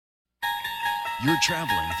You're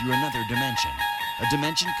traveling through another dimension. A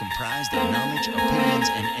dimension comprised of knowledge, opinions,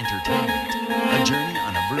 and entertainment. A journey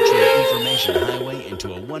on a virtual information highway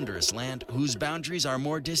into a wondrous land whose boundaries are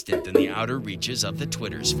more distant than the outer reaches of the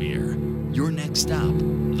Twitter sphere. Your next stop,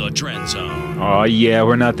 the Trendzone. Oh, yeah,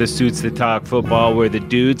 we're not the suits that talk football. We're the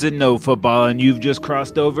dudes that know football, and you've just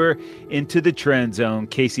crossed over into the Trend Zone.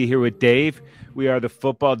 Casey here with Dave. We are the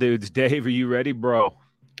football dudes. Dave, are you ready, bro?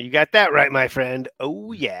 You got that right, my friend.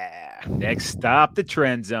 Oh, yeah. Next stop, the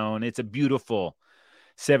Trend Zone. It's a beautiful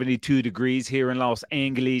 72 degrees here in Los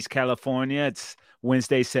Angeles, California. It's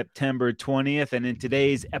Wednesday, September 20th, and in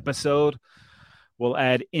today's episode, we'll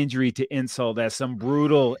add injury to insult as some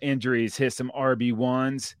brutal injuries hit some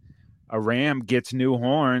RB1s. A Ram gets new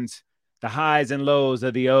horns. The highs and lows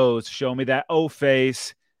of the O's. Show me that O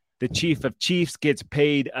face. The Chief of Chiefs gets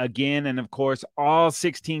paid again. And, of course, all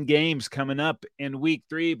 16 games coming up in week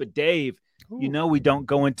 3. But, Dave, you know we don't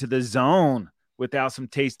go into the zone without some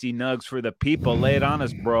tasty nugs for the people. Lay it on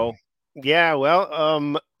us, bro. Yeah,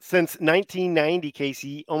 well, since 1990,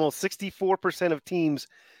 Casey, almost 64% of teams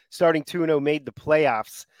starting 2-0 made the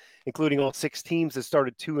playoffs, including all 6 teams that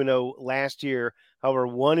started 2-0 last year. However,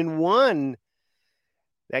 1-1,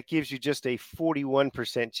 that gives you just a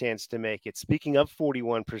 41% chance to make it. Speaking of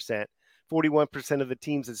 41%, 41% of the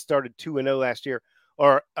teams that started 2-0 last year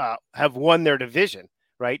have won their division,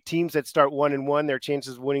 right? Teams that start 1-1, their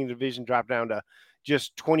chances of winning the division drop down to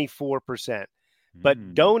just 24%.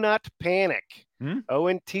 But do not panic.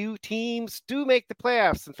 0-2 teams do make the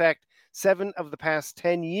playoffs. In fact, 7 of the past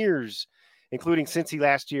 10 years, including Cincy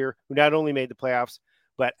last year, who not only made the playoffs,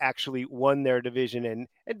 but actually won their division and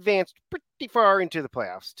advanced pretty far into the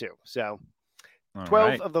playoffs too. So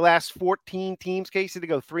 12 of the last 14 teams, Casey, to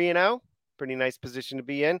go 3-0. Pretty nice position to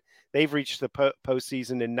be in. They've reached the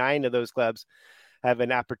postseason, and 9 of those clubs have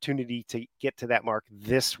an opportunity to get to that mark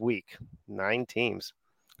this week. 9 teams.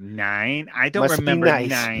 9? I don't remember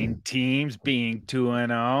 9 teams being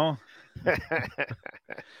 2-0.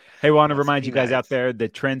 Hey, want to remind you guys out there, the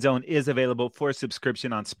Trend Zone is available for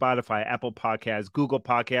subscription on Spotify, Apple Podcasts, Google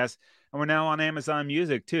Podcasts, and we're now on Amazon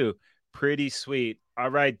Music too. Pretty sweet.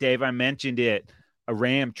 All right, Dave, I mentioned it. A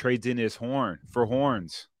Ram trades in his horn for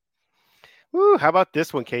horns. Woo, how about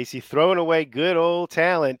this one, Casey? Throwing away good old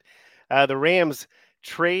talent. The Rams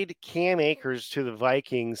trade Cam Akers to the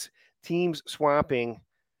Vikings. Teams swapping.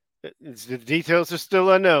 The details are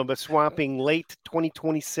still unknown, but swapping late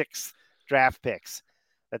 2026 draft picks.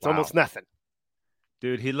 That's almost nothing.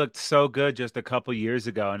 Dude, he looked so good just a couple years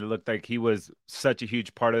ago, and it looked like he was such a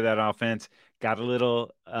huge part of that offense. Got a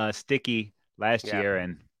little sticky last year,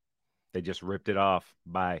 and they just ripped it off.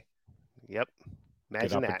 Bye. Yep.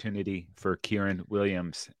 Imagine good opportunity for Kieran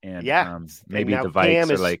Williams. And maybe and the Vikes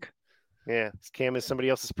are like... Yeah, Cam is somebody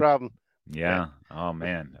else's problem. Yeah. Oh,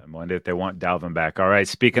 man. I wonder if they want Dalvin back. All right.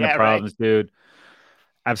 Speaking of problems, dude,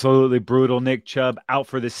 absolutely brutal. Nick Chubb out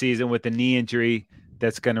for the season with a knee injury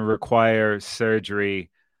that's going to require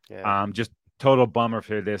surgery. Yeah. Just total bummer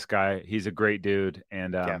for this guy. He's a great dude,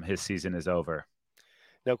 and his season is over.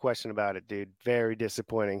 No question about it, dude. Very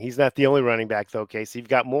disappointing. He's not the only running back, though, Casey. You've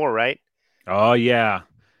got more, right? Oh, yeah.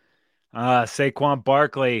 Saquon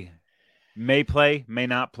Barkley may play, may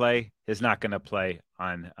not play. Is not going to play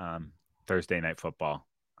on Thursday Night Football.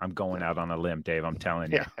 I'm going out on a limb, Dave. I'm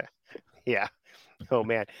telling you. Yeah. Oh,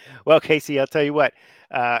 man. Well, Casey, I'll tell you what.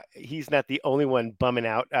 He's not the only one bumming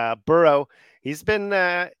out. Burrow, he's been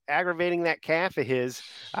aggravating that calf of his.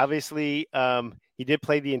 Obviously, he did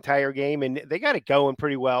play the entire game, and they got it going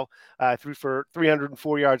pretty well. Threw for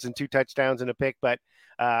 304 yards and 2 touchdowns and a pick, but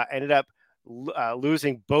ended up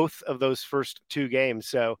losing both of those first 2 games.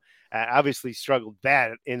 So obviously struggled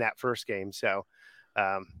bad in that first game. So,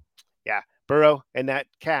 Burrow and that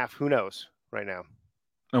calf, who knows right now.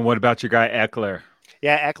 And what about your guy Eckler?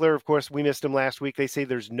 Yeah, Eckler, of course, we missed him last week. They say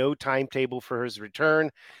there's no timetable for his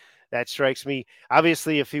return. That strikes me.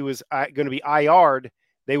 Obviously, if he was going to be IR'd,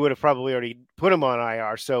 they would have probably already put him on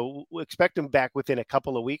IR. So we'll expect him back within a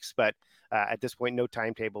couple of weeks. But at this point, no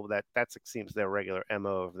timetable. That seems their regular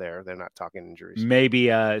MO over there. They're not talking injuries. Maybe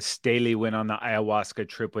Staley went on the ayahuasca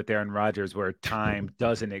trip with Aaron Rodgers where time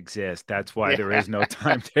doesn't exist. That's why there is no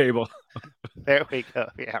timetable. There we go.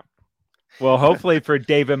 Yeah. Well, hopefully for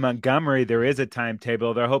David Montgomery, there is a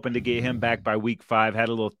timetable. They're hoping to get him back by week 5. Had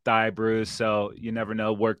a little thigh bruise, so you never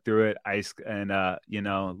know. Work through it, ice and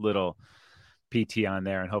little PT on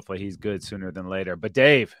there, and hopefully he's good sooner than later. But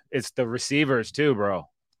Dave, it's the receivers too, bro.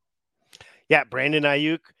 Yeah, Brandon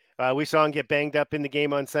Ayuk. We saw him get banged up in the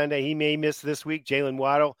game on Sunday. He may miss this week. Jalen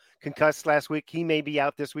Waddle concussed last week. He may be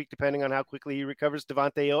out this week, depending on how quickly he recovers.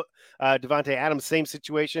 Devontae Adams, same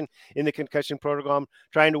situation in the concussion protocol,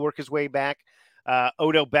 trying to work his way back.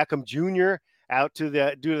 Odell Beckham Jr. out due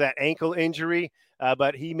to that ankle injury,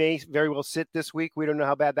 but he may very well sit this week. We don't know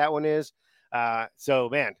how bad that one is. So,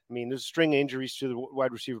 man, I mean, there's a string of injuries to the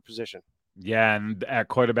wide receiver position. Yeah, and at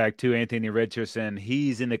quarterback too, Anthony Richardson,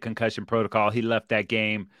 he's in the concussion protocol. He left that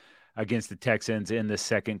game against the Texans in the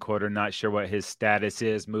second quarter. Not sure what his status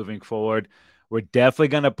is moving forward. We're definitely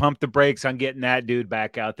going to pump the brakes on getting that dude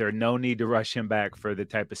back out there. No need to rush him back for the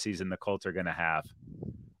type of season the Colts are going to have.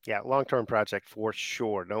 Yeah, long-term project for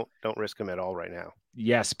sure. Don't risk him at all right now.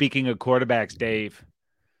 Yeah, speaking of quarterbacks, Dave,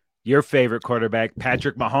 your favorite quarterback,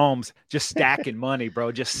 Patrick Mahomes, just stacking money,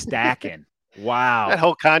 bro, just stacking. Wow. That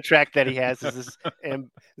whole contract that he has is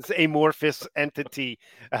this amorphous entity.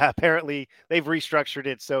 Apparently, they've restructured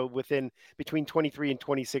it. So between 23 and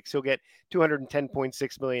 26, he'll get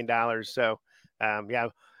 $210.6 million. So, yeah,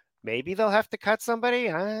 maybe they'll have to cut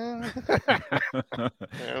somebody. I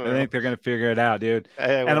think they're going to figure it out, dude.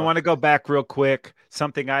 And I want to go back real quick.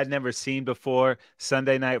 Something I'd never seen before,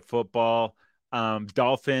 Sunday Night Football,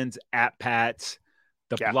 Dolphins at Pats.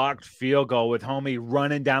 The blocked field goal with homie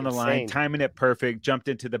running down the line, timing it perfect, jumped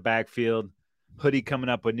into the backfield. Hoodie coming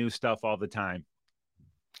up with new stuff all the time.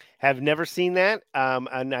 Have never seen that.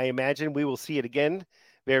 And I imagine we will see it again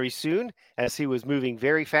very soon as he was moving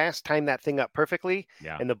very fast, timed that thing up perfectly.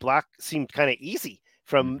 Yeah. And the block seemed kind of easy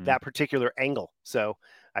from that particular angle. So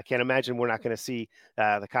I can't imagine we're not going to see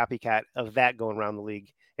the copycat of that going around the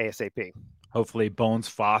league ASAP. Hopefully Bones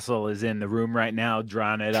Fossil is in the room right now,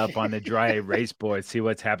 drawing it up on the dry erase board. See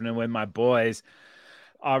what's happening with my boys.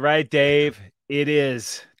 All right, Dave, it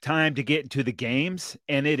is time to get into the games,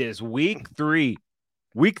 and it is week 3.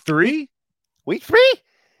 Week 3? Week 3?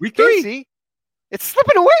 Week 3? Casey, it's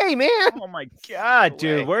slipping away, man. Oh, my God,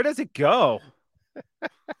 dude. Where does it go?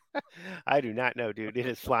 I do not know, dude. It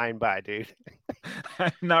is flying by, dude.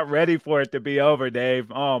 I'm not ready for it to be over,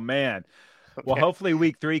 Dave. Oh, man. Okay. Well, hopefully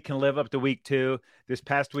week 3 can live up to week 2. This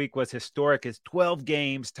past week was historic as 12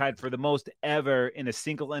 games tied for the most ever in a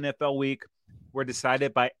single NFL week were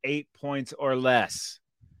decided by 8 points or less.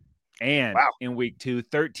 And in week 2,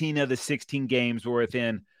 13 of the 16 games were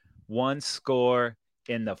within one score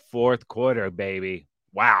in the fourth quarter, baby.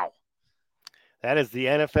 Wow. That is the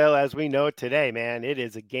NFL as we know it today, man. It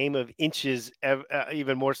is a game of inches,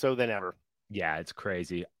 even more so than ever. Yeah, it's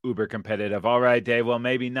crazy. Uber competitive. All right, Dave. Well,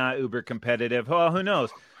 maybe not uber competitive. Well, who knows?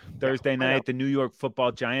 Thursday night, the New York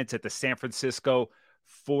Football Giants at the San Francisco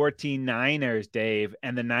 49ers, Dave.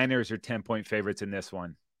 And the Niners are 10-point favorites in this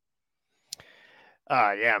one.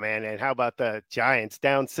 Yeah, man. And how about the Giants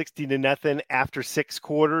down 60-0 after 6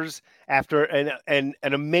 quarters after an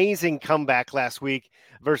amazing comeback last week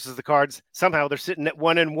versus the Cards. Somehow they're sitting at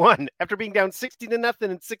 1-1 after being down 60-0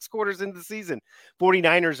 in 6 quarters into the season.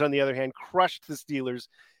 49ers, on the other hand, crushed the Steelers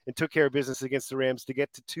and took care of business against the Rams to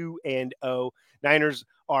get to 2-0. Niners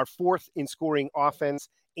are 4th in scoring offense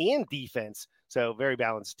and defense. So very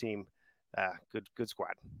balanced team. Good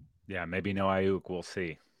squad. Yeah, maybe no Ayuk. We'll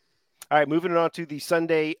see. All right, moving on to the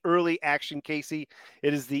Sunday early action, Casey.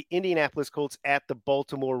 It is the Indianapolis Colts at the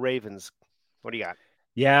Baltimore Ravens. What do you got?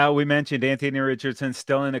 Yeah, we mentioned Anthony Richardson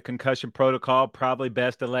still in a concussion protocol. Probably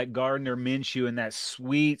best to let Gardner Minshew in that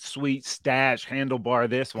sweet, sweet stash handlebar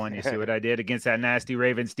this one. You see what I did against that nasty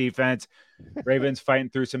Ravens defense? Ravens fighting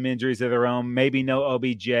through some injuries of their own. Maybe no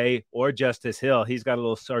OBJ or Justice Hill. He's got a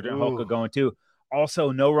little Sergeant Hulka going too.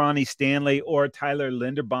 Also, no Ronnie Stanley or Tyler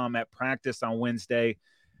Linderbaum at practice on Wednesday.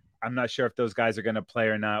 I'm not sure if those guys are going to play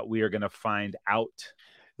or not. We are going to find out.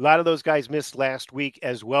 A lot of those guys missed last week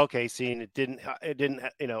as well, Casey, and it didn't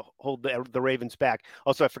hold the Ravens back.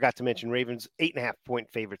 Also, I forgot to mention Ravens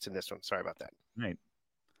 8.5-point favorites in this one. Sorry about that. Right.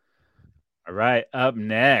 All right. Up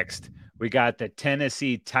next, we got the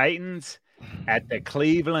Tennessee Titans at the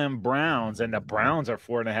Cleveland Browns, and the Browns are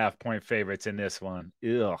 4.5-point favorites in this one.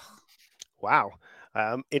 Ugh. Wow.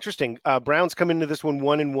 Interesting. Browns come into this one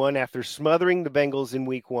 1-1 after smothering the Bengals in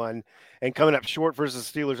week 1 and coming up short versus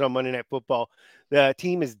Steelers on Monday Night Football. The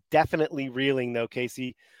team is definitely reeling, though,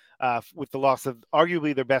 Casey, with the loss of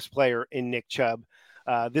arguably their best player in Nick Chubb.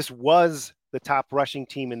 This was the top rushing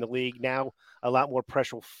team in the league. Now a lot more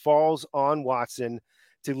pressure falls on Watson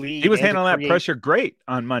to lead. He was handling that pressure great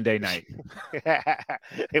on Monday night.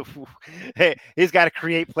 He's got to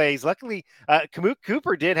create plays. Luckily,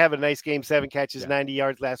 Cooper did have a nice game, 7 catches, 90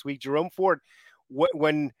 yards last week. Jerome Ford,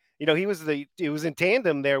 when he was in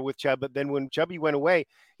tandem there with Chubb, but then when Chubby went away,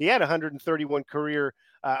 he had 131 career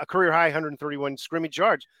high 131 scrimmage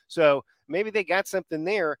yards. So maybe they got something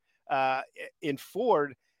there in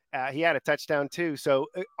Ford. He had a touchdown too. So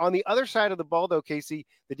on the other side of the ball, though, Casey,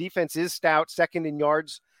 the defense is stout, second in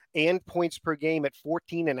yards and points per game at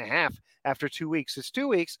 14.5 after 2 weeks. It's 2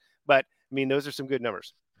 weeks, but I mean, those are some good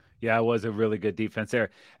numbers. Yeah, it was a really good defense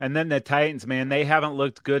there. And then the Titans, man, they haven't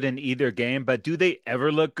looked good in either game, but do they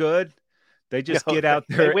ever look good? They just No, get out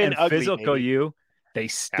they there win and ugly, physical baby. you. They Yeah.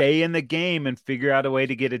 stay in the game and figure out a way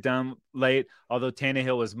to get it done late. Although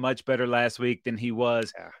Tannehill was much better last week than he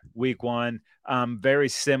was week one. Very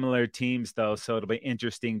similar teams, though, so it'll be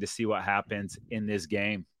interesting to see what happens in this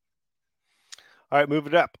game. All right, move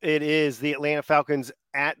it up. It is the Atlanta Falcons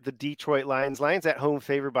at the Detroit Lions. Lions at home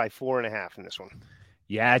favored by 4.5 in this one.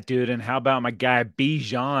 Yeah, dude. And how about my guy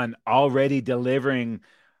Bijan already delivering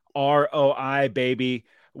ROI, baby?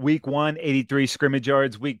 Week 1, 83 scrimmage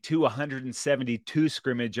yards. Week 2, 172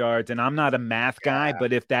 scrimmage yards. And I'm not a math guy,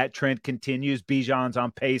 but if that trend continues, Bijan's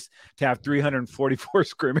on pace to have 344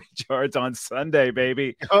 scrimmage yards on Sunday,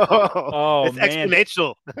 baby. Oh, it's man.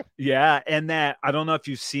 exponential. Yeah. And that, I don't know if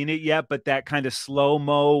you've seen it yet, but that kind of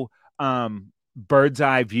slow-mo bird's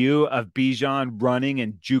eye view of Bijan running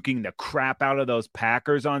and juking the crap out of those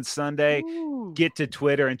Packers on Sunday. Ooh. Get to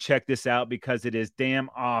Twitter and check this out because it is damn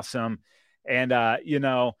awesome. And,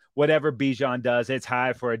 whatever Bijan does, it's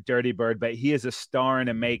high for a dirty bird, but he is a star in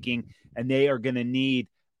the making, and they are going to need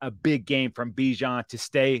a big game from Bijan to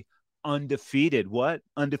stay undefeated. What?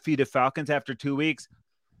 Undefeated Falcons after 2 weeks?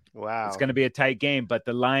 Wow. It's going to be a tight game, but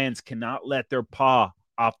the Lions cannot let their paw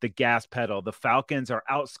off the gas pedal. The Falcons are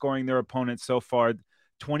outscoring their opponents so far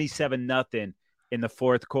 27-0 in the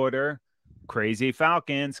fourth quarter. Crazy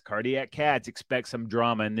Falcons, cardiac cats, expect some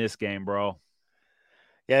drama in this game, bro.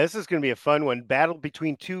 Yeah, this is going to be a fun one. Battle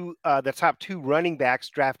between the top two running backs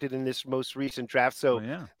drafted in this most recent draft. So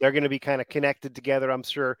they're going to be kind of connected together, I'm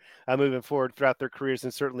sure, moving forward throughout their careers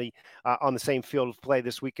and certainly on the same field of play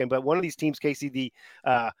this weekend. But one of these teams, Casey, the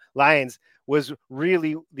Lions, was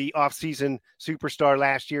really the offseason superstar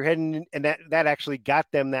last year, and that actually got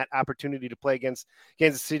them that opportunity to play against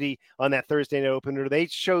Kansas City on that Thursday night opener. They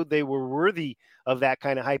showed they were worthy of that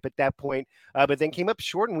kind of hype at that point, but then came up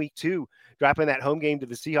short in week 2, dropping that home game to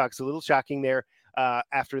the Seahawks. A little shocking there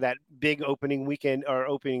after that big opening weekend or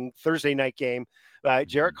opening Thursday night game.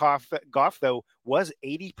 Jared Goff, though, was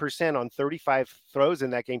 80% on 35 throws in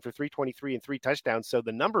that game for 323 and 3 touchdowns. So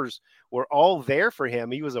the numbers were all there for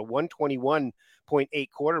him. He was a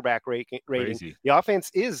 121.8 quarterback rating. Crazy. The offense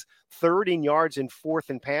is 3rd in yards and 4th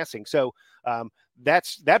in passing. So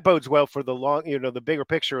that bodes well for the bigger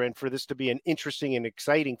picture and for this to be an interesting and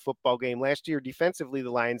exciting football game. Last year, defensively,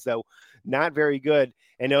 the Lions, though, not very good.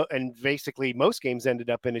 And basically most games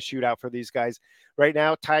ended up in a shootout for these guys. Right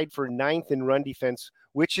now, tied for 9th in run defense,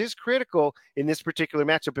 which is critical in this particular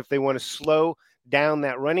matchup if they want to slow down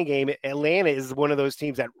that running game. Atlanta is one of those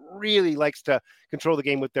teams that really likes to control the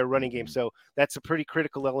game with their running game. So that's a pretty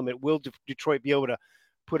critical element. Will Detroit be able to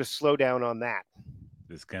put a slowdown on that?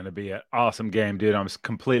 It's going to be an awesome game, dude. I'm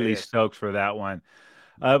completely stoked for that one.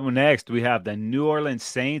 Up next, we have the New Orleans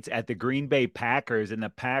Saints at the Green Bay Packers, and the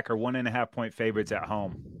Pack are 1.5-point favorites at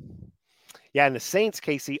home. Yeah, and the Saints,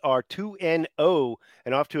 Casey, are 2-0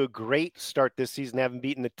 and off to a great start this season, having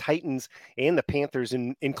beaten the Titans and the Panthers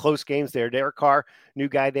in close games there. Derek Carr, new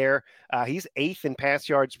guy there. He's 8th in pass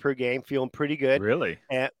yards per game, feeling pretty good. Really?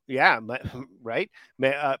 Yeah, right.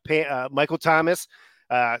 Michael Thomas,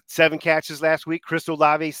 7 catches last week. Chris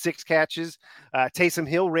Olave, 6 catches. Taysom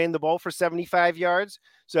Hill ran the ball for 75 yards.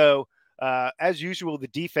 So, as usual, the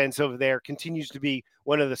defense over there continues to be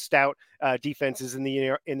one of the stout defenses in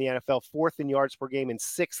the NFL, 4th in yards per game and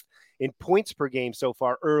 6th in points per game so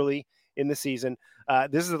far early in the season.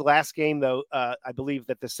 This is the last game, though. I believe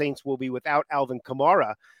that the Saints will be without Alvin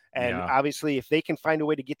Kamara. And obviously, if they can find a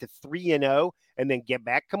way to get to 3-0 and then get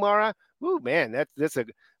back Kamara, ooh, man, that's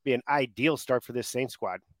be an ideal start for this Saints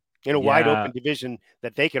squad in a wide open division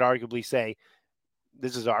that they could arguably say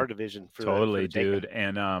this is our division. Totally, dude.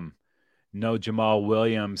 And no Jamal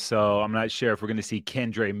Williams, so I'm not sure if we're going to see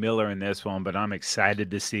Kendre Miller in this one, but I'm excited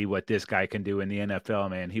to see what this guy can do in the NFL,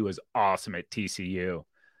 man. He was awesome at TCU.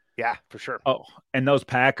 Yeah, for sure. Oh, and those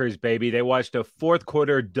Packers, baby, they watched a fourth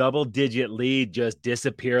quarter double-digit lead just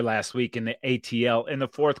disappear last week in the ATL. In the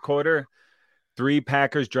fourth quarter, 3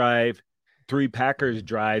 Packers drives.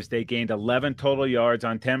 They gained 11 total yards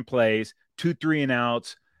on 10 plays, 2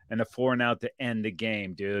 3-and-outs, and a 4-and-out to end the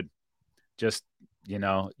game, dude. Just,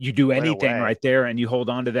 you do anything right there and you hold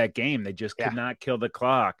on to that game. They just could not kill the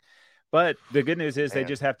clock. But the good news is they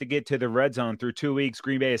just have to get to the red zone. Through 2 weeks,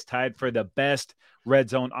 Green Bay is tied for the best red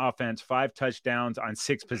zone offense, 5 touchdowns on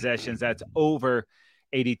 6 possessions. That's over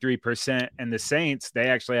 83%. And the Saints, they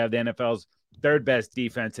actually have the NFL's 3rd best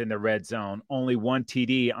defense in the red zone, only 1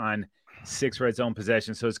 TD on 6 red zone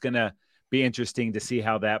possessions. So it's going to be interesting to see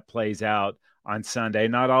how that plays out on Sunday.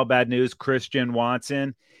 Not all bad news. Christian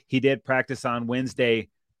Watson, he did practice on Wednesday,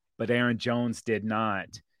 but Aaron Jones did not.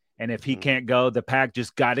 And if he can't go, the Pack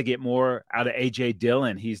just got to get more out of A.J.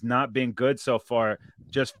 Dillon. He's not been good so far.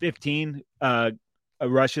 Just 15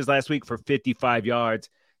 rushes last week for 55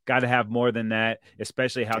 yards. Got to have more than that,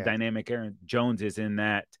 especially how dynamic Aaron Jones is in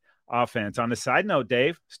that offense. On the side note,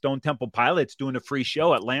 Dave, Stone Temple Pilots doing a free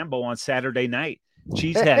show at Lambeau on Saturday night.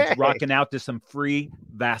 Cheeseheads rocking out to some free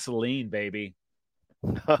Vaseline, baby.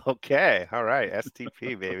 Okay. All right.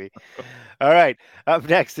 STP, baby. All right. Up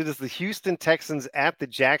next, it is the Houston Texans at the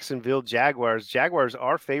Jacksonville Jaguars. Jaguars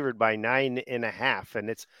are favored by 9.5. And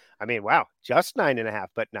it's, wow, just 9.5,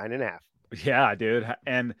 but 9.5. Yeah, dude.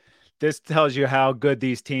 And this tells you how good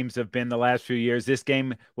these teams have been the last few years. This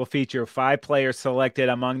game will feature 5 players selected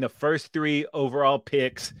among the first 3 overall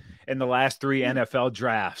picks in the last 3 NFL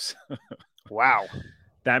drafts. Wow.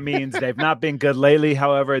 That means they've not been good lately.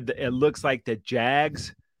 However, it looks like the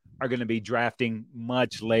Jags are going to be drafting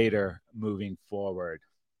much later moving forward.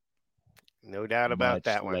 No doubt about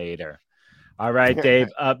that one. Later. All right, Dave,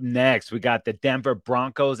 up next, we got the Denver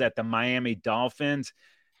Broncos at the Miami Dolphins,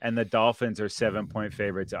 and the Dolphins are 7-point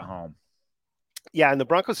favorites at home. Yeah, and the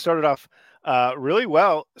Broncos started off really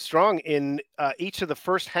well, strong in each of the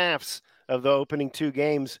first halves of the opening 2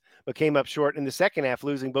 games, but came up short in the second half,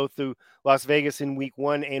 losing both to Las Vegas in week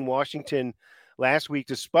 1 and Washington last week,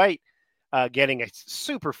 despite getting a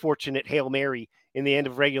super fortunate Hail Mary in the end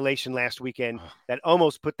of regulation last weekend that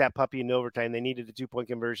almost put that puppy in overtime. They needed a 2-point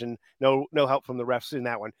conversion. No help from the refs in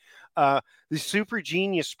that one. The super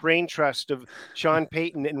genius brain trust of Sean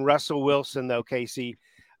Payton and Russell Wilson, though, Casey,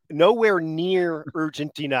 nowhere near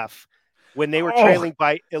urgent enough. When they were trailing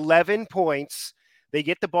by 11 points, they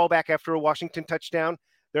get the ball back after a Washington touchdown.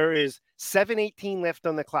 There is 7:18 left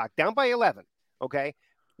on the clock, down by 11, okay?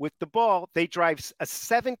 With the ball, they drive a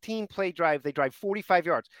 17-play drive. They drive 45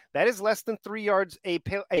 yards. That is less than 3 yards a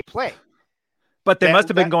play. But they must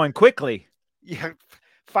have been going quickly. Yeah,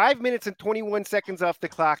 5 minutes and 21 seconds off the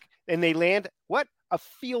clock, and they land, a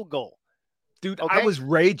field goal. Dude, okay? I was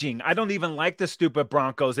raging. I don't even like the stupid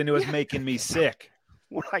Broncos, and it was making me sick.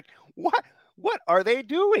 We're like, what are they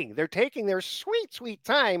doing? They're taking their sweet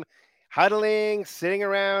time, huddling, sitting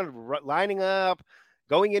around, lining up,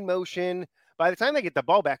 going in motion. By the time they get the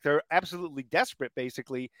ball back, they're absolutely desperate,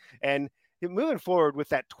 basically. And moving forward with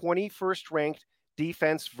that 21st ranked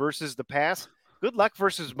defense versus the pass, good luck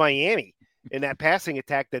versus Miami in that passing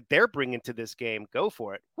attack that they're bringing to this game. Go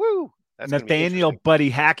for it. Woo! That's Nathaniel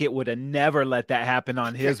Buddy Hackett would have never let that happen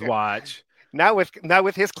on his watch. Not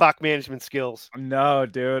with his clock management skills. No,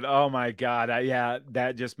 dude. Oh my God.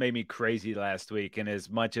 That just made me crazy last week. And as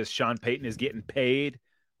much as Sean Payton is getting paid,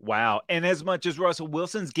 wow. And as much as Russell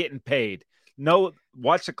Wilson's getting paid, no,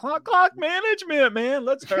 watch the clock management, man.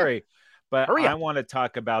 Let's hurry. But I want to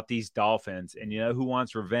talk about these Dolphins. And you know who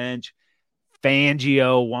wants revenge?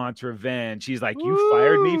 Fangio wants revenge. He's like, you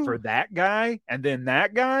fired me for that guy? And then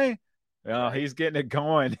that guy? Well, he's getting it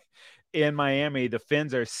going. In Miami, the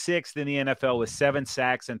Fins are 6th in the NFL with 7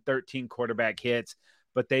 sacks and 13 quarterback hits,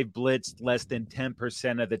 but they've blitzed less than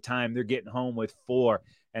 10% of the time. They're getting home with 4,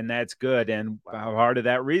 and that's good. And part of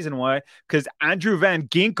that reason why, because Andrew Van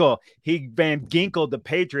Ginkel, he Van Ginkeled the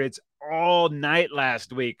Patriots all night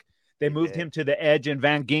last week. They moved him to the edge, and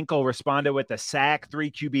Van Ginkel responded with a sack,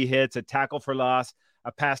 3 QB hits, a tackle for loss,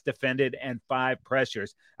 a pass defended, and 5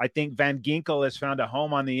 pressures. I think Van Ginkel has found a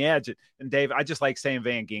home on the edge. And Dave, I just like saying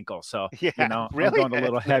Van Ginkel. So, really? I'm going a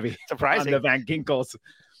little heavy on the Van Ginkels.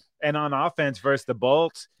 And on offense versus the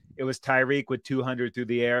Bolts, it was Tyreek with 200 through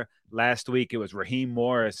the air. Last week, it was Raheem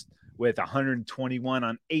Morris with 121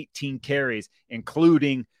 on 18 carries,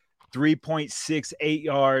 including 3.68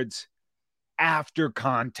 yards after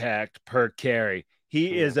contact per carry.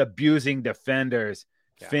 He is abusing defenders.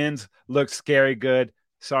 Yeah. Fins look scary good.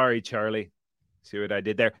 Sorry, Charlie. See what I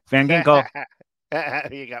did there? Van Ginkel.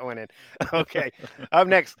 You got one in. Okay. Up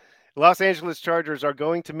next, Los Angeles Chargers are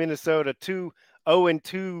going to Minnesota, 2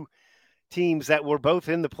 0-2 teams that were both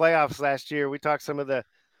in the playoffs last year. We talked some of the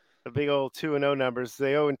big old 2-0 numbers. The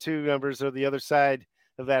 0-2 numbers are the other side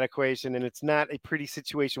of that equation, and it's not a pretty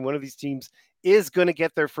situation. One of these teams is going to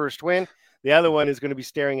get their first win. The other one is going to be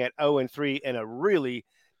staring at 0-3 and a really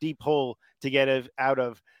deep hole to get out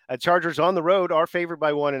of. Chargers on the road are favored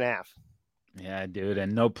by 1.5. Yeah, dude.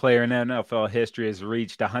 And no player in NFL history has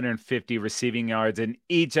reached 150 receiving yards in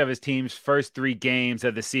each of his team's first 3 games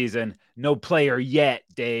of the season. No player yet,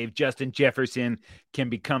 Dave. Justin Jefferson can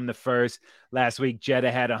become the first. Last week,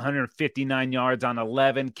 Jetta had 159 yards on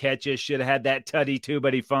 11 catches. Should have had that tutty too,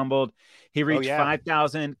 but he fumbled. He reached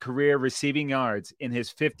 5,000 career receiving yards in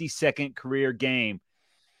his 52nd career game,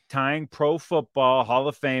 tying Pro Football Hall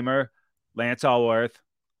of Famer Lance Allworth.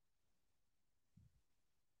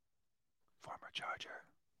 former Charger.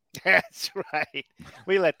 That's right.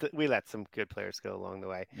 We let some good players go along the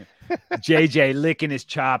way. JJ licking his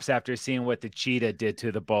chops after seeing what the cheetah did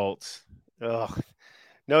to the Bolts. Oh,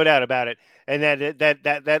 no doubt about it. And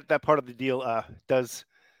that part of the deal does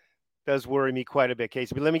worry me quite a bit,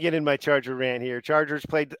 Casey. But let me get in my Charger rant here. Chargers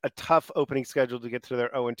played a tough opening schedule to get to their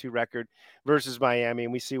 0-2 record versus Miami,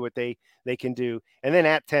 and we see what they can do. And then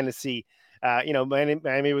at Tennessee,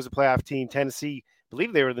 Miami was a playoff team. Tennessee, I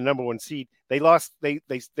believe they were the number one seed. They lost. They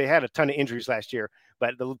had a ton of injuries last year,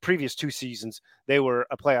 but the previous 2 seasons they were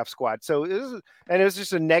a playoff squad. So it was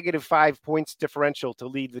just a negative 5 points differential to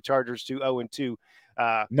lead the Chargers to 0-2.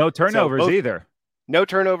 No turnovers either. No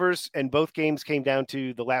turnovers, and both games came down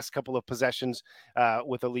to the last couple of possessions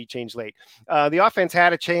with a lead change late. The offense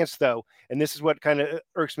had a chance, though, and this is what kind of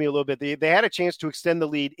irks me a little bit. They had a chance to extend the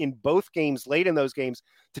lead in both games, late in those games,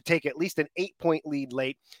 to take at least an 8-point lead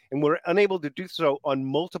late, and were unable to do so on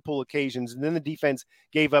multiple occasions. And then the defense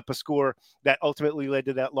gave up a score that ultimately led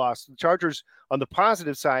to that loss. The Chargers, on the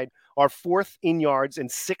positive side, are 4th in yards and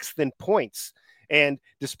 6th in points. And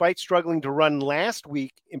despite struggling to run last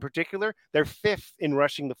week in particular, they're 5th in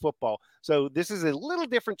rushing the football. So this is a little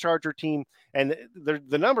different Charger team, and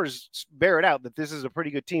the numbers bear it out that this is a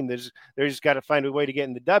pretty good team. They just got to find a way to get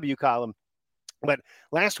in the W column. But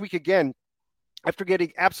last week, again, after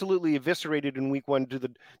getting absolutely eviscerated in week 1 to the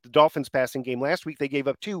Dolphins passing game, last week they gave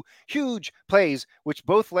up 2 huge plays, which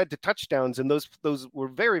both led to touchdowns, and those were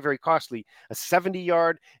very, very costly. A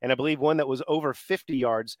 70-yard and I believe one that was over 50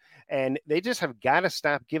 yards, and they just have got to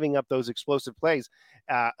stop giving up those explosive plays.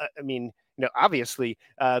 Obviously,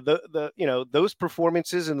 those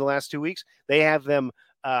performances in the last 2 weeks, they have them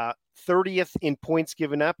 30th in points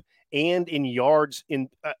given up and in yards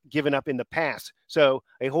given up in the pass. So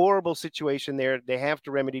a horrible situation there. They have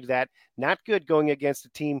to remedy that. Not good going against a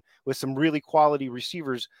team with some really quality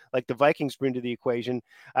receivers like the Vikings bring to the equation.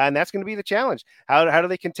 And that's going to be the challenge. How do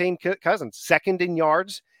they contain Cousins? 2nd in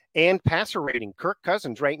yards and passer rating. Kirk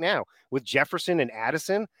Cousins right now with Jefferson and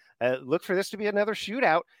Addison. Look for this to be another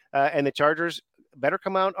shootout. And the Chargers better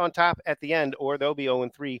come out on top at the end, or they'll be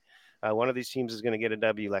 0-3. One of these teams is going to get a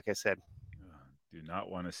W, like I said. Do not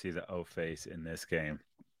want to see the O-face in this game.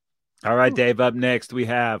 All right, Dave, up next we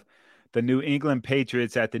have the New England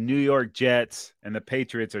Patriots at the New York Jets, and the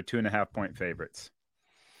Patriots are 2.5-point favorites.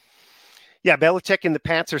 Yeah, Belichick and the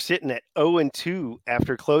Pats are sitting at 0-2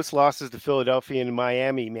 after close losses to Philadelphia and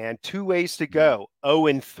Miami, man. 2 ways to go.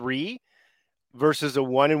 0-3 versus a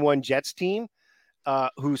 1-1 Jets team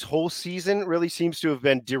whose whole season really seems to have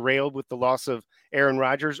been derailed with the loss of Aaron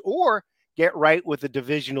Rodgers, or get right with a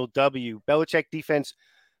divisional W. Belichick defense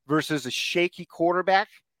versus a shaky quarterback.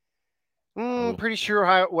 Pretty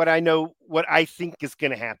sure what I think is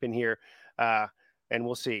going to happen here. And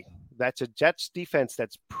we'll see. That's a Jets defense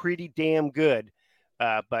that's pretty damn good.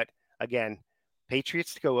 But again,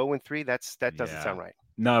 Patriots to go 0-3, that doesn't sound right.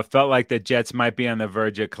 No, it felt like the Jets might be on the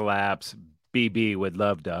verge of collapse. BB would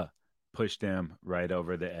love to push them right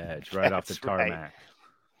over the edge, right off the tarmac. Right.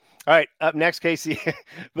 All right, up next, Casey,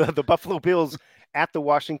 the Buffalo Bills at the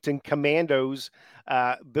Washington Commandos.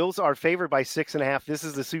 Bills are favored by 6.5. This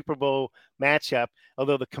is the Super Bowl matchup,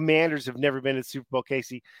 although the Commanders have never been in Super Bowl,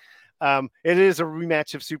 Casey. It is a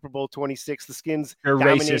rematch of Super Bowl 26. The Skins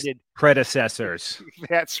dominated predecessors.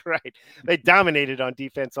 That's right. They dominated on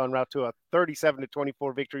defense en route to a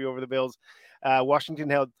 37-24 victory over the Bills.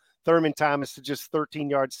 Washington held Thurman Thomas to just 13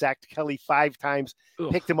 yards, sacked Kelly 5 times,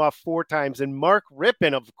 picked him off 4 times. And Mark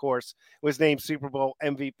Rippon, of course, was named Super Bowl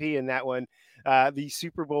MVP in that one. The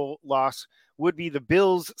Super Bowl loss would be the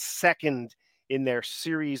Bills' second in their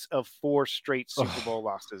series of 4 straight Super Bowl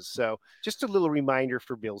losses. So just a little reminder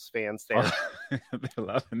for Bills fans there. They're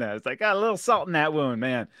loving that. It's like, got a little salt in that wound,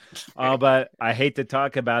 man. But I hate to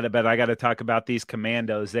talk about it, but I got to talk about these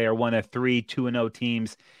Commandos. They are one of 3 2-0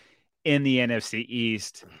 teams in the NFC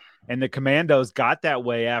East. And the Commandos got that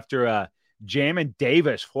way after Jamin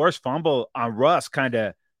Davis forced fumble on Russ kind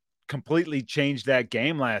of completely changed that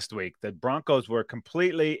game last week. The Broncos were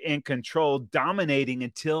completely in control, dominating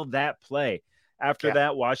until that play. After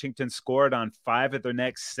that, Washington scored on 5 of their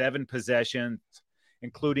next 7 possessions,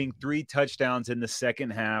 including 3 touchdowns in the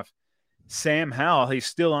second half. Sam Howell, he's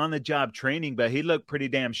still on the job training, but he looked pretty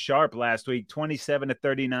damn sharp last week.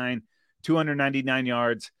 27-39, 299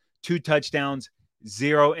 yards, 2 touchdowns,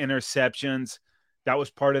 0 interceptions. That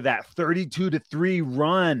was part of that 32-3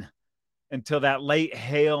 run until that late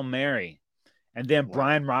Hail Mary. And then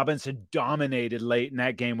Brian Robinson dominated late in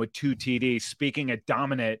that game with 2 TDs. Speaking of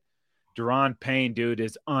dominant, Deron Payne, dude,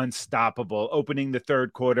 is unstoppable. Opening the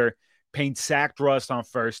third quarter, Payne sacked Russ on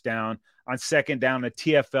first down. On second down, a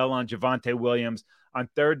TFL on Javonte Williams. On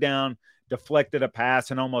third down, deflected a pass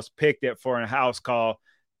and almost picked it for a house call.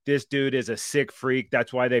 This dude is a sick freak.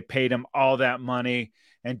 That's why they paid him all that money.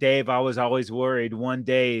 And Dave, I was always worried one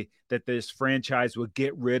day that this franchise would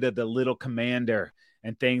get rid of the little commander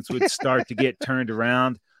and things would start to get turned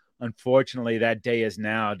around. Unfortunately, that day is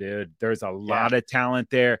now, dude. There's a lot of talent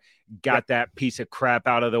there. Got that piece of crap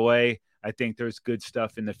out of the way. I think there's good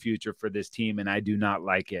stuff in the future for this team, and I do not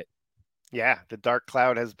like it. Yeah, the dark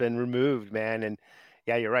cloud has been removed, man. And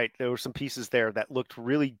yeah, you're right. There were some pieces there that looked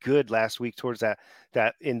really good last week towards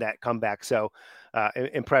that in that comeback. So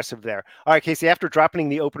impressive there. All right, Casey, after dropping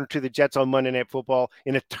the opener to the Jets on Monday Night Football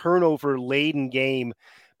in a turnover-laden game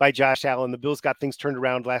by Josh Allen, the Bills got things turned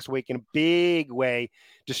around last week in a big way,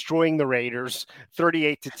 destroying the Raiders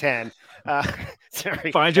 38-10.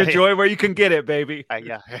 Sorry. Find your joy where you can get it, baby.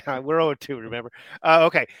 Yeah, we're 0-2, remember?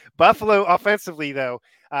 Okay. Buffalo offensively, though,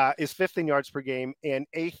 is 5th in yards per game and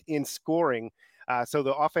 8th in scoring. So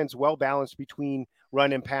the offense well-balanced between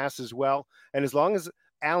run and pass as well. And as long as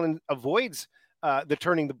Allen avoids the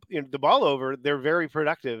turning the ball over, they're very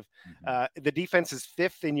productive. The defense is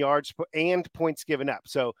 5th in yards and points given up.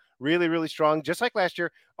 So really, really strong, just like last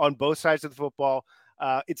year on both sides of the football.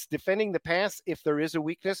 It's defending the pass if there is a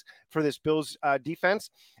weakness for this Bills defense.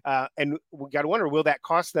 And we got to wonder, will that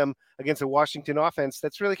cost them against a Washington offense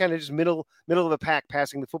that's really kind of just middle of the pack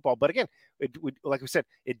passing the football? But again, like we said,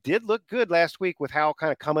 it did look good last week with Howell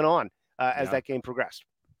kind of coming on as that game progressed.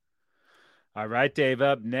 All right, Dave,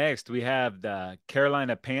 up next, we have the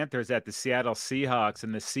Carolina Panthers at the Seattle Seahawks,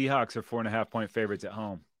 and the Seahawks are 4.5-point favorites at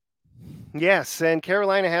home. Yes, and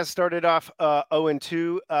Carolina has started off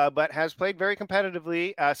 0-2, but has played very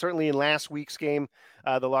competitively. Certainly in last week's game,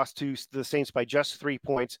 the loss to the Saints by just 3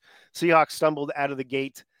 points. Seahawks stumbled out of the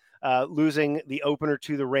gate, losing the opener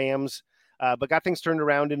to the Rams, but got things turned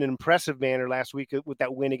around in an impressive manner last week with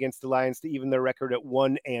that win against the Lions to even their record at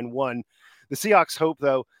 1-1. The Seahawks hope,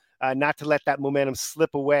 though, not to let that momentum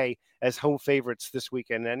slip away as home favorites this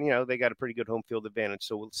weekend. And, they got a pretty good home field advantage,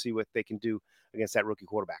 so we'll see what they can do against that rookie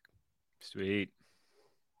quarterback. Sweet.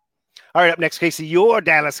 All right, up next, Casey, your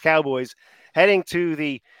Dallas Cowboys heading to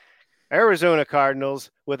the Arizona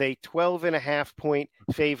Cardinals with a 12.5-point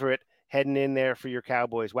favorite heading in there for your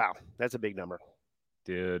Cowboys. Wow, that's a big number.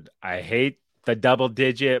 Dude, I hate the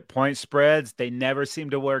double-digit point spreads. They never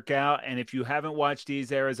seem to work out. And if you haven't watched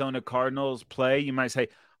these Arizona Cardinals play, you might say,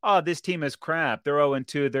 oh, this team is crap. They're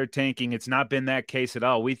 0-2. They're tanking. It's not been that case at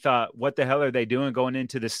all. We thought, what the hell are they doing going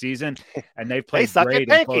into the season? And they've played great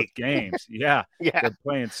in both games. Yeah. They're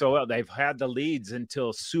playing so well. They've had the leads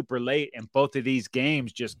until super late, and both of these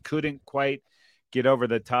games just couldn't quite get over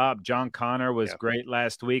the top. John Connor was great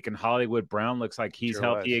last week, and Hollywood Brown looks like he's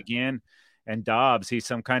healthy again. And Dobbs, he's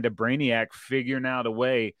some kind of brainiac figuring out a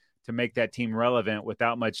way to make that team relevant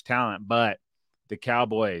without much talent. But the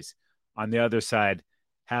Cowboys on the other side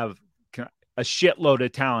have a shitload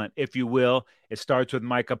of talent, if you will. It starts with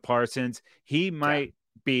Micah Parsons. He might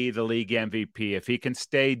be the league MVP. If he can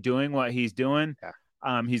stay doing what he's doing,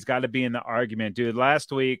 he's got to be in the argument. Dude,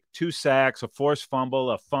 last week, 2 sacks, a forced fumble,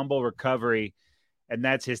 a fumble recovery, and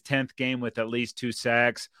that's his 10th game with at least 2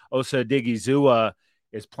 sacks. Osa Odigizua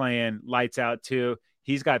is playing lights out too.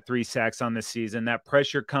 He's got 3 sacks on the season. That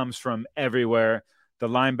pressure comes from everywhere. The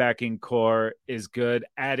linebacking core is good.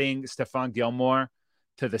 Adding Stephon Gilmore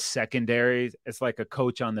to the secondary, it's like a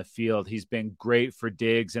coach on the field. He's been great for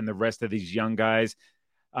Diggs and the rest of these young guys.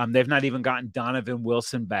 They've not even gotten Donovan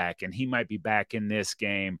Wilson back, and he might be back in this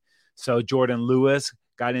game. So Jordan Lewis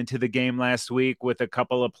got into the game last week with a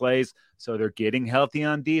couple of plays. So they're getting healthy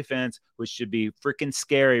on defense, which should be freaking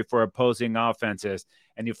scary for opposing offenses.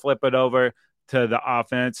 And you flip it over to the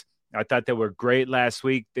offense. I thought they were great last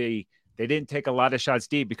week. They didn't take a lot of shots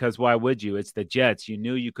deep because why would you? It's the Jets. You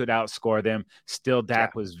knew you could outscore them. Still,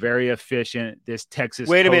 Dak was very efficient. This Texas.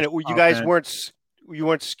 Wait a minute. You guys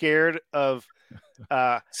weren't scared of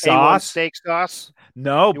A1 steak sauce?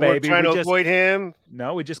 No, you baby. Trying to avoid him?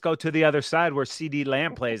 No, we just go to the other side where CD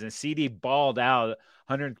Lamb plays, and CD balled out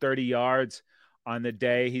 130 yards on the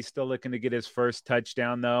day. He's still looking to get his first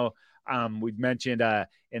touchdown, though. We've mentioned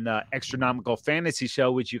in the Astronomical Fantasy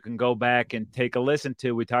Show, which you can go back and take a listen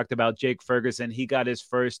to, we talked about Jake Ferguson. He got his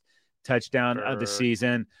first touchdown of the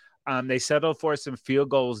season. They settled for some field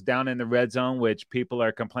goals down in the red zone, which people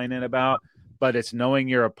are complaining about, but it's knowing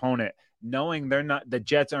your opponent, knowing the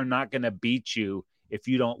Jets are not going to beat you if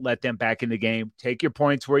you don't let them back in the game. Take your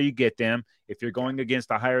points where you get them. If you're going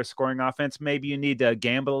against a higher scoring offense, maybe you need to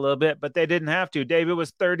gamble a little bit, but they didn't have to. Dave, it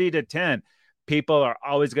was 30-10. People are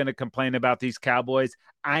always going to complain about these Cowboys.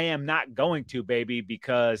 I am not going to, baby,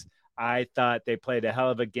 because I thought they played a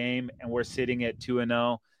hell of a game, and we're sitting at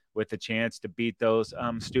 2-0 with a chance to beat those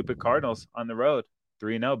stupid Cardinals on the road.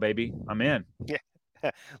 3-0, baby. I'm in. Yeah.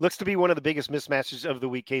 Looks to be one of the biggest mismatches of the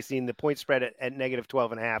week, Casey, and the point spread at negative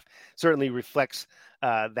 12.5 certainly reflects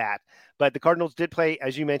that. But the Cardinals did play,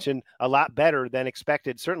 as you mentioned, a lot better than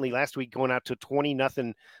expected. Certainly last week going out to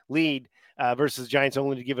 20-0 lead versus Giants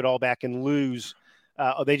only to give it all back and lose.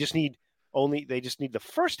 They just need the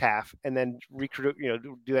first half and then recruit,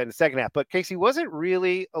 do that in the second half. But Casey, was it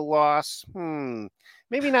really a loss?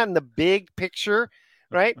 Maybe not in the big picture.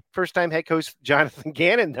 Right? First-time head coach Jonathan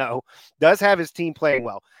Gannon, though, does have his team playing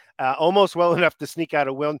well, almost well enough to sneak out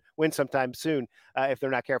a win sometime soon if they're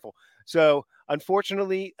not careful. So,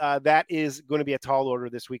 unfortunately, that is going to be a tall order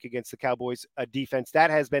this week against the Cowboys defense.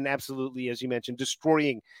 That has been absolutely, as you mentioned,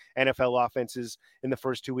 destroying NFL offenses in the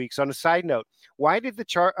first 2 weeks. On a side note, why did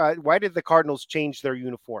the Cardinals change their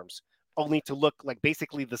uniforms only to look like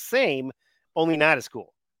basically the same, only not as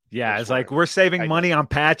cool? Yeah, it's like we're saving money on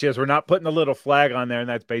patches. We're not putting a little flag on there, and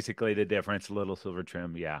that's basically the difference, a little silver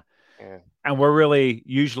trim. Yeah. And we're really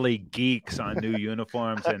usually geeks on new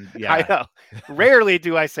uniforms. And yeah. I know. Rarely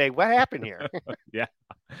do I say, what happened here? Yeah.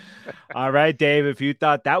 All right, Dave, if you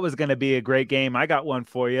thought that was going to be a great game, I got one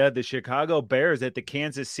for you. The Chicago Bears at the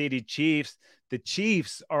Kansas City Chiefs. The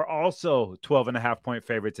Chiefs are also 12.5-point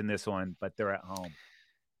favorites in this one, but they're at home.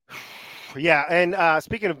 Yeah, and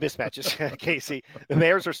speaking of mismatches, Casey, the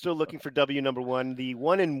Bears are still looking for W number one. The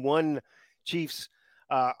 1-1 Chiefs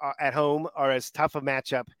at home are as tough a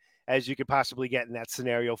matchup as you could possibly get in that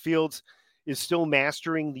scenario. Fields is still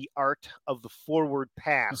mastering the art of the forward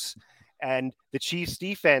pass, and the Chiefs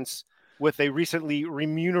defense, with a recently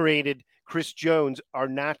remunerated Chris Jones, are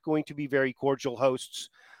not going to be very cordial hosts.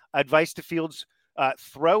 Advice to Fields,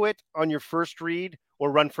 throw it on your first read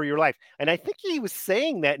or run for your life. And I think he was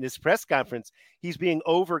saying that in his press conference. He's being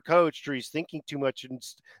overcoached, or he's thinking too much and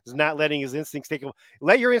is not letting his instincts take over.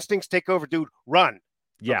 Let your instincts take over, dude. Run.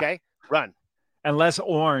 Yeah. Okay? Run. And less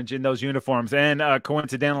orange in those uniforms. And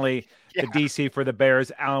coincidentally, the DC for the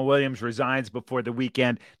Bears, Alan Williams, resigns before the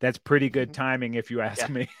weekend. That's pretty good timing, if you ask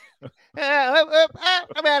me.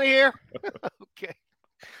 I'm out of here. Okay.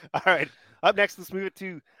 All right. Up next, let's move it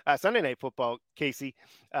to Sunday Night Football, Casey.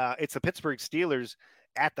 It's the Pittsburgh Steelers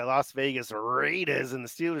at the Las Vegas Raiders, and the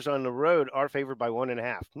Steelers on the road are favored by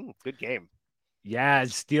 1.5. Good game. Yeah,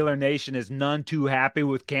 Steeler Nation is none too happy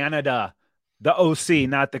with Canada. The OC,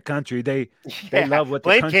 not the country. They love what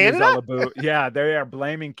the country is all about. Yeah, they are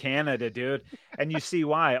blaming Canada, dude. And you see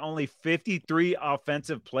why. Only 53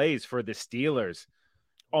 offensive plays for the Steelers.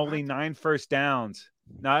 Only 9 first downs.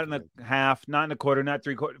 Not in a half, not in a quarter, not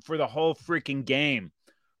 3/4, for the whole freaking game.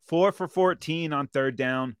 4 for 14 on third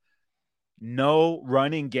down. No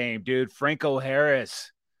running game, dude. Franco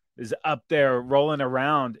Harris is up there rolling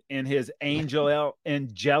around in his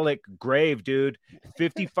angelic grave, dude.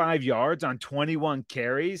 55 yards on 21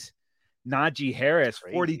 carries. Najee Harris,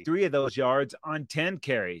 43 of those yards on 10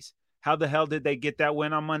 carries. How the hell did they get that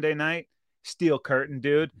win on Monday night? Steel curtain,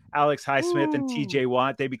 dude. Alex Highsmith and TJ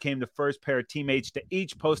Watt, they became the first pair of teammates to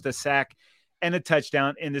each post a sack and a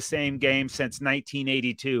touchdown in the same game since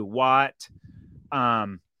 1982. Watt,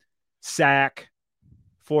 sack,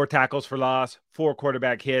 4 tackles for loss, 4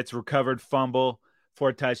 quarterback hits, recovered fumble,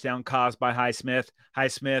 4 touchdown caused by Highsmith.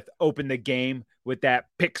 Highsmith opened the game with that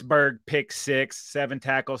Pittsburgh pick 6, 7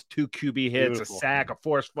 tackles, 2 QB hits, a sack, a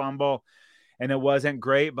forced fumble. And it wasn't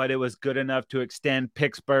great, but it was good enough to extend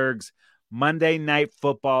Pittsburgh's Monday Night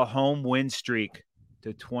Football home win streak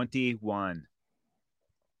to 21.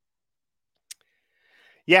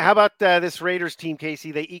 Yeah, how about this Raiders team,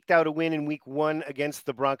 Casey? They eked out a win in week 1 against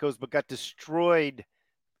the Broncos, but got destroyed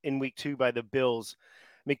in week 2 by the Bills.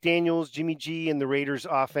 McDaniels, Jimmy G, and the Raiders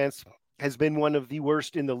offense has been one of the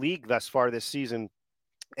worst in the league thus far this season.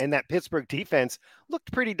 And that Pittsburgh defense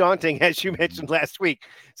looked pretty daunting, as you mentioned last week.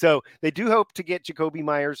 So they do hope to get Jacoby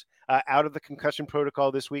Myers out of the concussion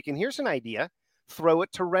protocol this week. And here's an idea. Throw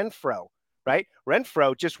it to Renfro, right?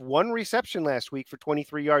 Renfro, just 1 reception last week for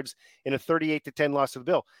 23 yards in a 38-10 loss to the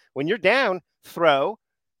Bill. When you're down, throw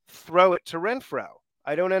it to Renfro.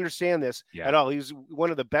 I don't understand this at all. He was one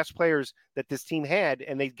of the best players that this team had,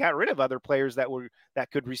 and they got rid of other players that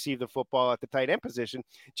could receive the football at the tight end position.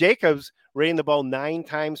 Jacobs ran the ball 9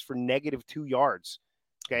 times for -2 yards.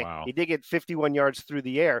 Okay. Wow. He did get 51 yards through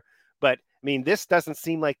the air, but I mean, this doesn't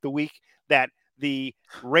seem like the week that the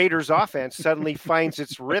Raiders offense suddenly finds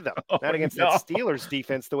its rhythm, not against that Steelers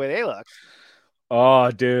defense, the way they look. Oh,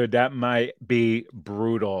 dude, that might be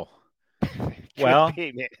brutal. Well,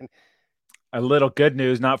 a little good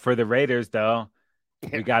news, not for the Raiders, though.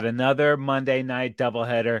 We got another Monday night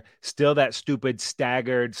doubleheader. Still that stupid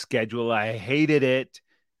staggered schedule. I hated it.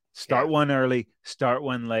 Start one early, start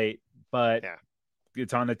one late, but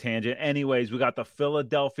it's on a tangent. Anyways, we got the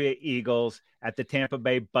Philadelphia Eagles at the Tampa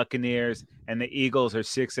Bay Buccaneers, and the Eagles are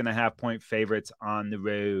 6.5-point favorites on the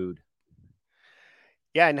road.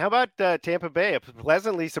 Yeah, and how about Tampa Bay? A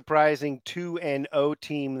pleasantly surprising 2-0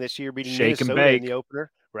 team this year, beating Minnesota in the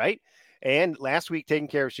opener, right? And last week taking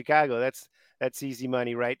care of Chicago. That's easy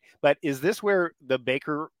money, right? But is this where the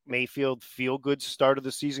Baker Mayfield feel-good start of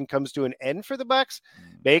the season comes to an end for the Bucs?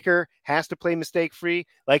 Baker has to play mistake-free,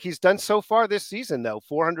 like he's done so far this season, though.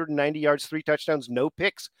 490 yards, 3 touchdowns, no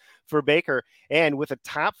picks for Baker, and with a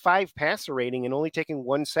top 5 passer rating and only taking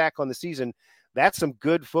 1 sack on the season. That's some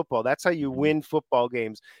good football. That's how you win football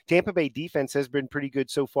games. Tampa Bay defense has been pretty good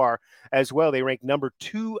so far as well. They rank number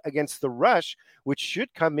 2 against the rush, which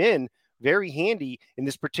should come in very handy in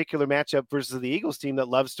this particular matchup versus the Eagles team that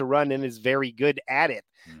loves to run and is very good at it.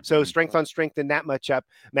 So strength on strength in that matchup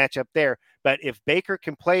there. But if Baker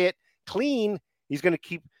can play it clean, he's going to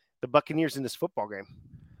keep the Buccaneers in this football game.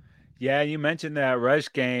 Yeah, you mentioned that rush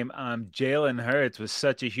game. Jalen Hurts was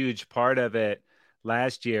such a huge part of it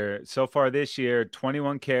last year. So far this year,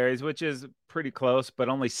 21 carries, which is pretty close, but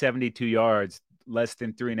only 72 yards, less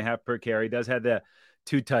than 3.5 per carry. Does have the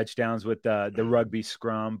 2 touchdowns with the rugby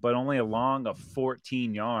scrum, but only a long of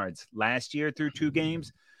 14 yards. Last year through 2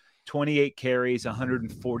 games, 28 carries,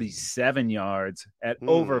 147 yards at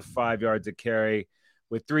over 5 yards a carry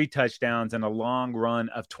with 3 touchdowns and a long run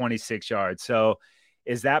of 26 yards. So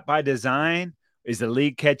is that by design? Is the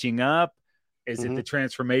league catching up? Is it the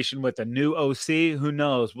transformation with a new OC? Who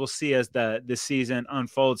knows? We'll see as the season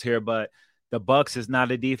unfolds here, but the Bucs is not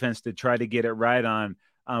a defense to try to get it right on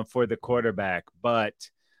for the quarterback. But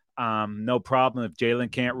no problem if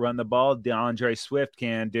Jalen can't run the ball. DeAndre Swift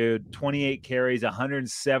can, dude. 28 carries,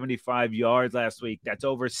 175 yards last week. That's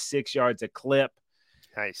over 6 yards a clip.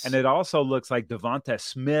 Nice. And it also looks like Devonta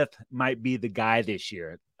Smith might be the guy this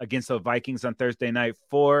year against the Vikings on Thursday night.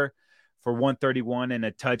 4 for 131 and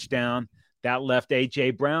a touchdown. That left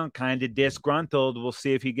A.J. Brown kind of disgruntled. We'll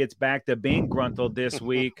see if he gets back to being gruntled this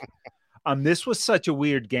week. This was such a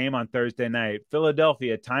weird game on Thursday night.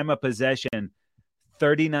 Philadelphia, time of possession,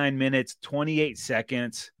 39 minutes, 28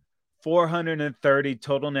 seconds, 430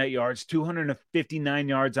 total net yards, 259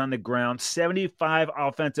 yards on the ground, 75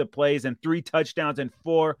 offensive plays, and 3 touchdowns and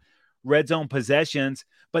 4 red zone possessions.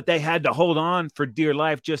 But they had to hold on for dear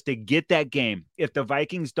life just to get that game. If the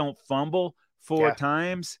Vikings don't fumble 4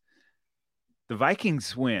 times, the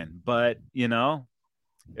Vikings win. But, you know,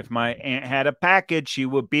 if my aunt had a package, she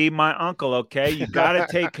would be my uncle, okay? You got to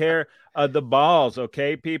take care of the balls,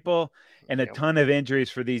 okay, people? And a ton of injuries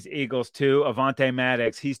for these Eagles, too. Avonte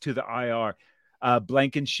Maddox, he's to the IR.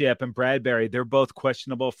 Blankenship and Bradbury, they're both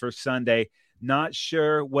questionable for Sunday. Not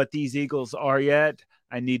sure what these Eagles are yet.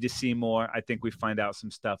 I need to see more. I think we find out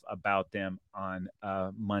some stuff about them on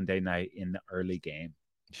Monday night in the early game.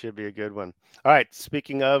 Should be a good one. All right,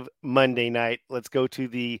 speaking of Monday night, let's go to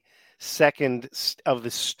the second of the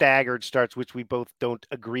staggered starts, which we both don't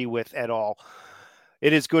agree with at all.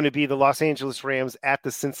 It is going to be the Los Angeles Rams at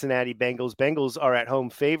the Cincinnati Bengals. Bengals are at home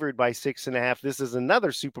favored by 6.5. This is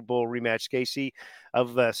another Super Bowl rematch, Casey,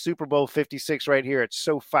 of Super Bowl 56 right here at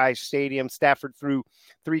SoFi Stadium. Stafford threw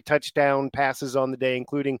 3 touchdown passes on the day,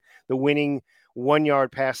 including the winning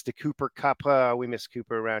 1-yard pass to Cooper Kupp. We miss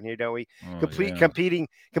Cooper around here, don't we? Completing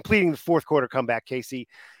the fourth quarter comeback, Casey,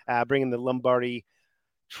 bringing the Lombardi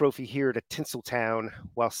Trophy here to Tinseltown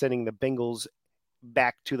while sending the Bengals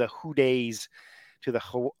back to the Houdays, to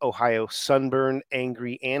the Ohio, sunburned,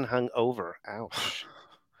 angry, and hungover. Ouch.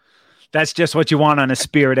 That's just what you want on a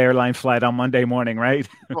Spirit airline flight on Monday morning, right?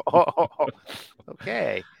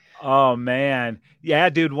 Okay. Oh, man. Yeah,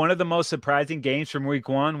 dude, one of the most surprising games from week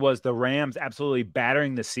 1 was the Rams absolutely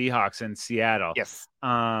battering the Seahawks in Seattle. Yes.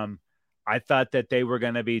 I thought that they were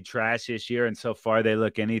going to be trash this year, and so far they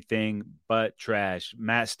look anything but trash.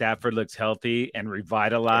 Matt Stafford looks healthy and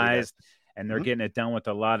revitalized, and they're getting it done with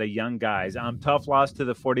a lot of young guys. Tough loss to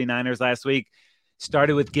the 49ers last week.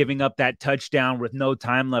 Started with giving up that touchdown with no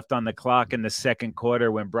time left on the clock in the second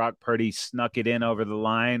quarter when Brock Purdy snuck it in over the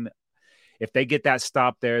line. If they get that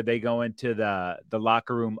stop there, they go into the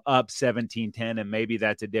locker room up 17-10, and maybe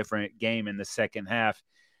that's a different game in the second half.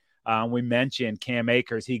 We mentioned Cam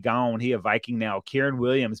Akers. He gone. He a Viking now. Kieran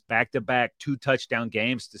Williams, back-to-back 2 touchdown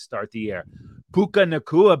games to start the year. Puka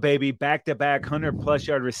Nacua, baby, back-to-back 100-plus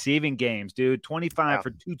yard receiving games, dude. 25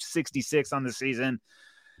 for 266 on the season.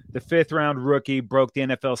 The 5th-round rookie broke the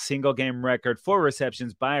NFL single-game record for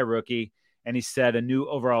receptions by a rookie, and he set a new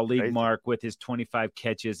overall league mark with his 25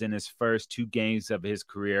 catches in his first 2 games of his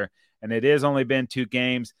career. And it has only been 2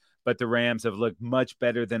 games, but the Rams have looked much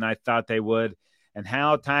better than I thought they would. and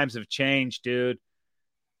how times have changed, dude.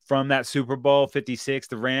 From that Super Bowl 56,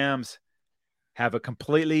 the Rams have a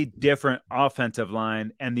completely different offensive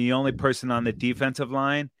line, and the only person on the defensive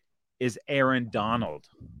line is Aaron Donald.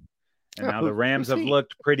 And now the Rams have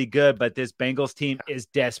looked pretty good, but this Bengals team is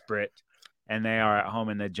desperate, and they are at home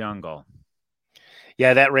in the jungle.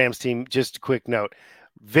 Yeah, that Rams team, just a quick note,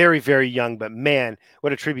 very, very young, but man,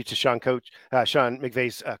 what a tribute to Sean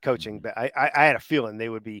McVay's coaching. But I had a feeling they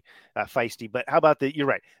would be feisty. But how about you're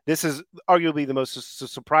right. This is arguably the most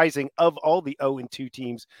surprising of all the 0-2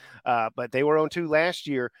 teams. But they were 0-2 last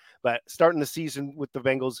year. But starting the season with the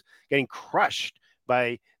Bengals getting crushed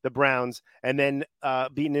by the Browns and then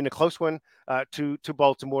beaten in a close one to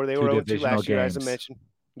Baltimore. They were 0-2 last year, as I mentioned.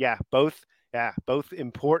 Yeah, both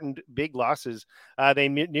important big losses. They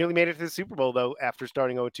nearly made it to the Super Bowl, though, after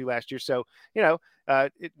starting 0-2 last year. So,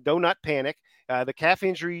 do not panic. The calf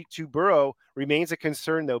injury to Burrow remains a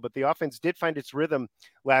concern, though, but the offense did find its rhythm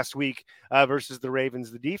last week versus the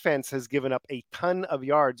Ravens. The defense has given up a ton of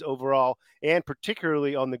yards overall, and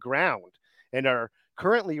particularly on the ground, and are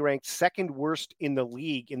currently ranked second worst in the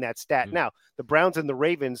league in that stat. Mm-hmm. Now, the Browns and the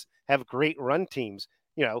Ravens have great run teams,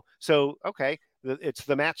 so, okay, it's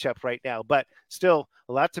the matchup right now, but still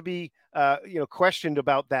a lot to be, questioned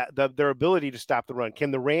about their ability to stop the run.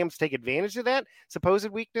 Can the Rams take advantage of that supposed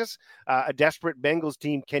weakness? A desperate Bengals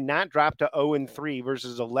team cannot drop to 0-3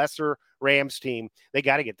 versus a lesser Rams team. They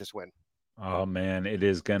got to get this win. Oh, man, it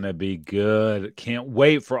is going to be good. Can't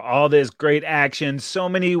wait for all this great action. So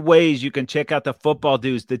many ways you can check out the Football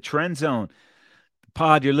Dudes, the Trendzone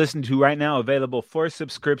pod you're listening to right now, available for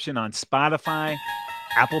subscription on Spotify,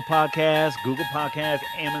 Apple Podcasts, Google Podcasts,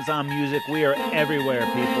 Amazon Music. We are everywhere,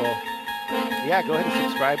 people. Yeah, go ahead and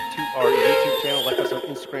subscribe to our YouTube channel. Like us on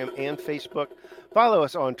Instagram and Facebook. Follow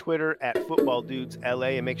us on Twitter at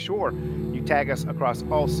FootballDudesLA, and make sure you tag us across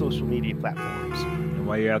all social media platforms. And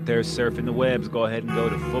while you're out there surfing the webs, go ahead and go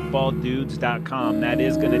to footballdudes.com. That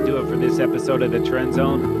is going to do it for this episode of the Trend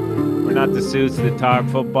Zone. We're not the suits that talk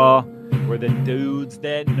football. We're the dudes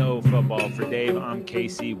that know football. For Dave, I'm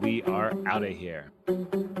Casey. We are out of here.